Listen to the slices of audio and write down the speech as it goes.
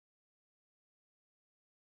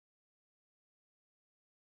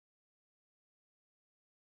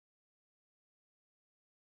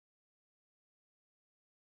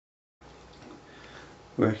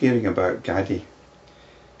We're hearing about Gadhi.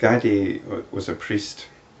 Gadhi was a priest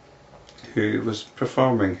who was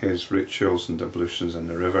performing his rituals and ablutions in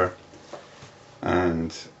the river,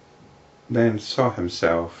 and then saw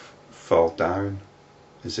himself fall down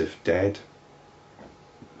as if dead.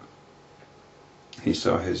 He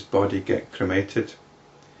saw his body get cremated.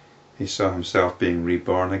 He saw himself being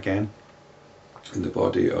reborn again in the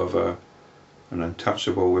body of an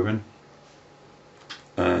untouchable woman,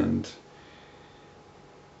 and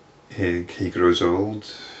he grows old.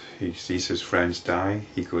 He sees his friends die.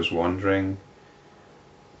 He goes wandering,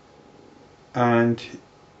 and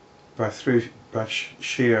by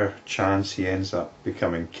sheer chance he ends up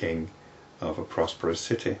becoming king of a prosperous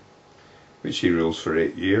city, which he rules for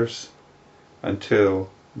 8 years, until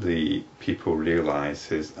the people realize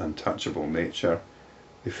his untouchable nature.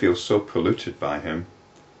 They feel so polluted by him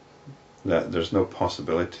that there's no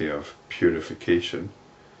possibility of purification,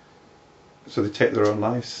 so they take their own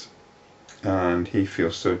lives, and he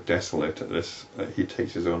feels so desolate at this that he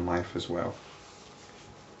takes his own life as well.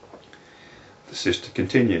 The sister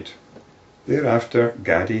continued, "Thereafter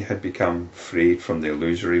Gadhi had become freed from the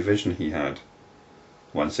illusory vision he had.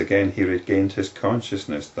 Once again he regained his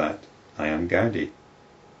consciousness that I am Gadhi.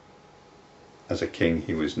 As a king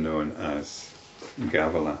he was known as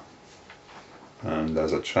Gavala, and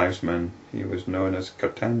as a tribesman he was known as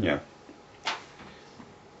Kartanya.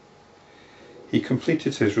 He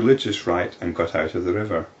completed his religious rite and got out of the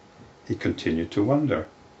river. He continued to wonder,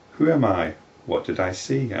 who am I, what did I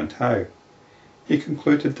see, and how? He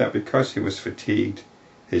concluded that because he was fatigued,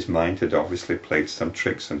 his mind had obviously played some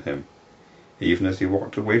tricks on him. Even as he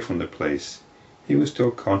walked away from the place, he was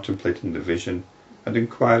still contemplating the vision and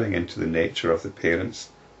inquiring into the nature of the parents,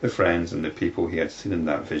 the friends, and the people he had seen in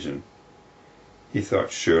that vision. He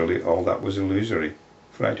thought, surely all that was illusory,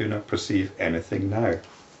 for I do not perceive anything now.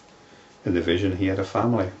 In the vision he had a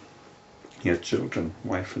family. He had children,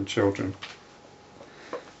 wife and children.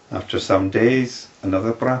 After some days,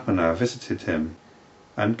 another brahmana visited him,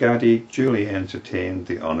 and Gadhi duly entertained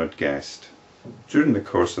the honoured guest. During the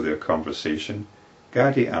course of their conversation,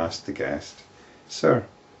 Gadhi asked the guest, Sir,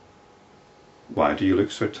 why do you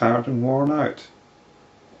look so tired and worn out?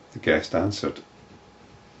 The guest answered,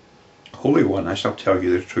 Holy One, I shall tell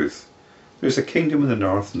you the truth. There is a kingdom in the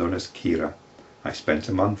north known as Kira. I spent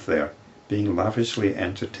a month there, being lavishly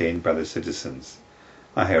entertained by the citizens.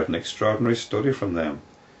 I heard an extraordinary story from them.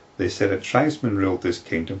 They said a tribesman ruled this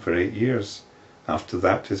kingdom for 8 years. After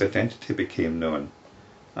that his identity became known,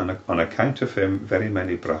 and on account of him very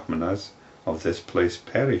many brahmanas of this place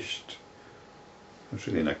perished. It was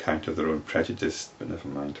really an account of their own prejudice, but never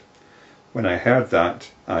mind. When I heard that,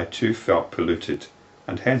 I too felt polluted,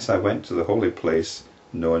 and hence I went to the holy place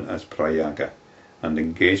known as Prayaga, and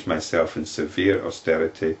engaged myself in severe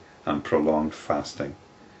austerity and prolonged fasting.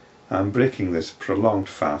 I am breaking this prolonged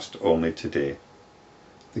fast only today.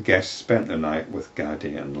 The guests spent the night with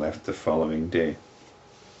Gadhi and left the following day.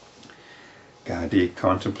 Gadhi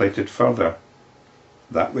contemplated further.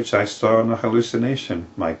 That which I saw in a hallucination,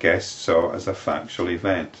 my guests saw as a factual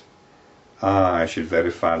event. I should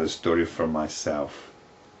verify the story for myself.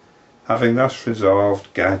 Having thus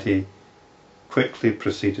resolved, Gadhi quickly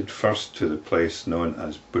proceeded first to the place known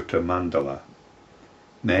as Bhuta Mandala.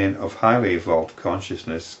 Men of highly evolved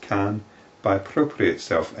consciousness can, by appropriate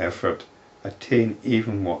self-effort, attain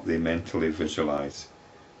even what they mentally visualize.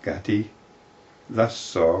 Gadhi thus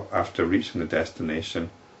saw, after reaching the destination,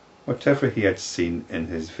 whatever he had seen in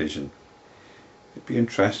his vision. It'd be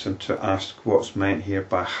interesting to ask what's meant here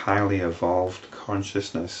by highly evolved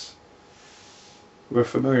consciousness. We're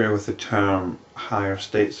familiar with the term higher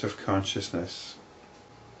states of consciousness,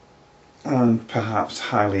 and perhaps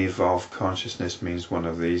highly evolved consciousness means one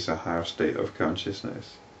of these, a higher state of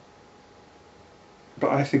consciousness.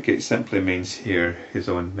 But I think it simply means here his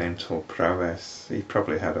own mental prowess. He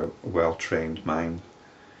probably had a well-trained mind,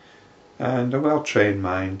 and a well-trained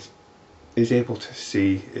mind is able to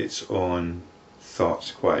see its own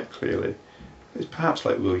thoughts quite clearly. It's perhaps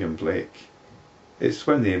like William Blake. It's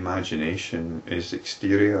when the imagination is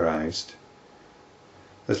exteriorized.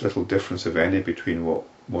 There's little difference, if any, between what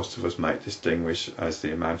most of us might distinguish as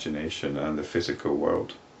the imagination and the physical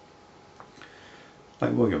world.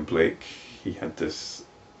 Like William Blake, he had this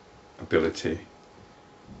ability.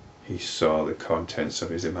 He saw the contents of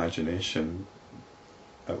his imagination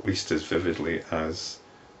at least as vividly as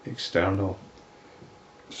external,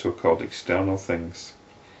 so-called external things.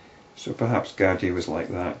 So perhaps Gadhi was like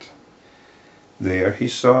that. There he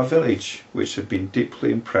saw a village which had been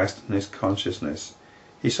deeply impressed in his consciousness.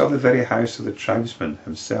 He saw the very house of the tribesman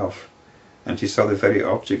himself, and he saw the very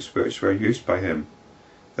objects which were used by him.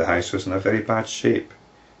 The house was in a very bad shape.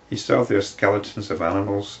 He saw there skeletons of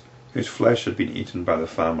animals whose flesh had been eaten by the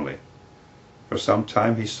family. For some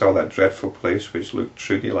time he saw that dreadful place which looked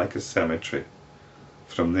truly like a cemetery.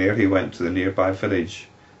 From there he went to the nearby village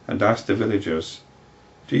and asked the villagers,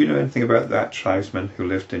 "Do you know anything about that tribesman who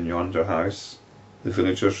lived in yonder house?" The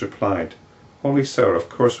villagers replied, "Holy sir, of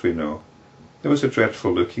course we know. There was a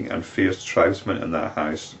dreadful looking and fierce tribesman in that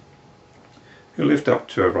house, who lived up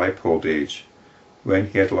to a ripe old age. When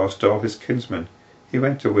he had lost all his kinsmen, he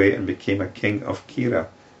went away and became a king of Kira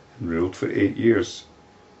and ruled for 8 years.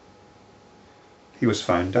 He was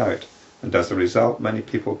found out, and as a result many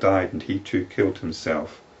people died, and he too killed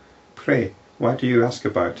himself. Pray, why do you ask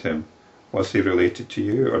about him? Was he related to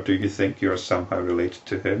you, or do you think you are somehow related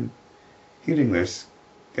to him?" Hearing this,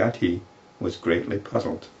 Gadhi was greatly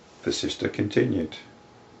puzzled. Vasishta continued.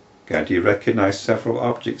 Gadhi recognized several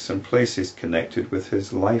objects and places connected with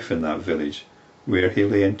his life in that village, where he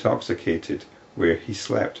lay intoxicated, where he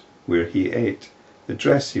slept, where he ate, the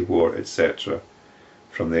dress he wore, etc.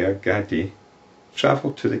 From there Gadhi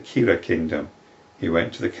travelled to the Kira kingdom. He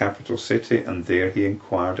went to the capital city, and there he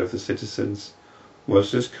inquired of the citizens,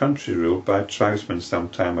 "Was this country ruled by tribesmen some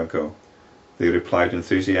time ago?" They replied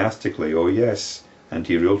enthusiastically, "Oh yes, and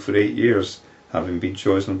he ruled for 8 years, having been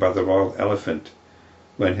chosen by the royal elephant.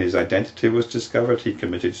 When his identity was discovered, he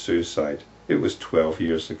committed suicide. It was 12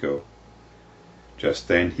 years ago." Just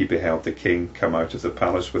then he beheld the king come out of the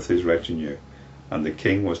palace with his retinue, and the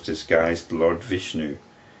king was disguised Lord Vishnu.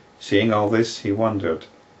 Seeing all this, he wondered,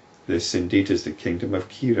 "This indeed is the kingdom of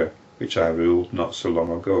Kira, which I ruled not so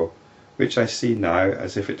long ago, which I see now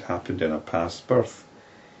as if it happened in a past birth."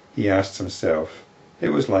 He asked himself, "It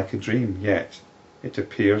was like a dream, yet it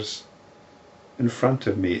appears in front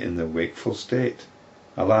of me in the wakeful state.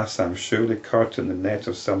 Alas, I am surely caught in the net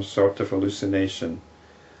of some sort of hallucination.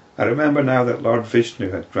 I remember now that Lord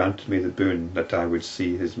Vishnu had granted me the boon that I would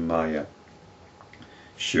see his Maya.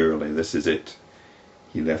 Surely this is it."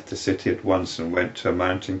 He left the city at once and went to a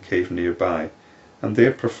mountain cave nearby, and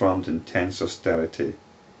there performed intense austerity.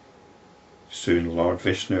 Soon Lord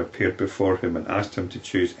Vishnu appeared before him and asked him to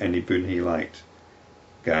choose any boon he liked.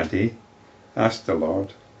 "Gadhi," asked the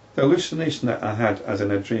Lord, "the hallucination that I had as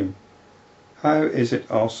in a dream, how is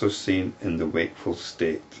it also seen in the wakeful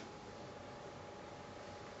state?"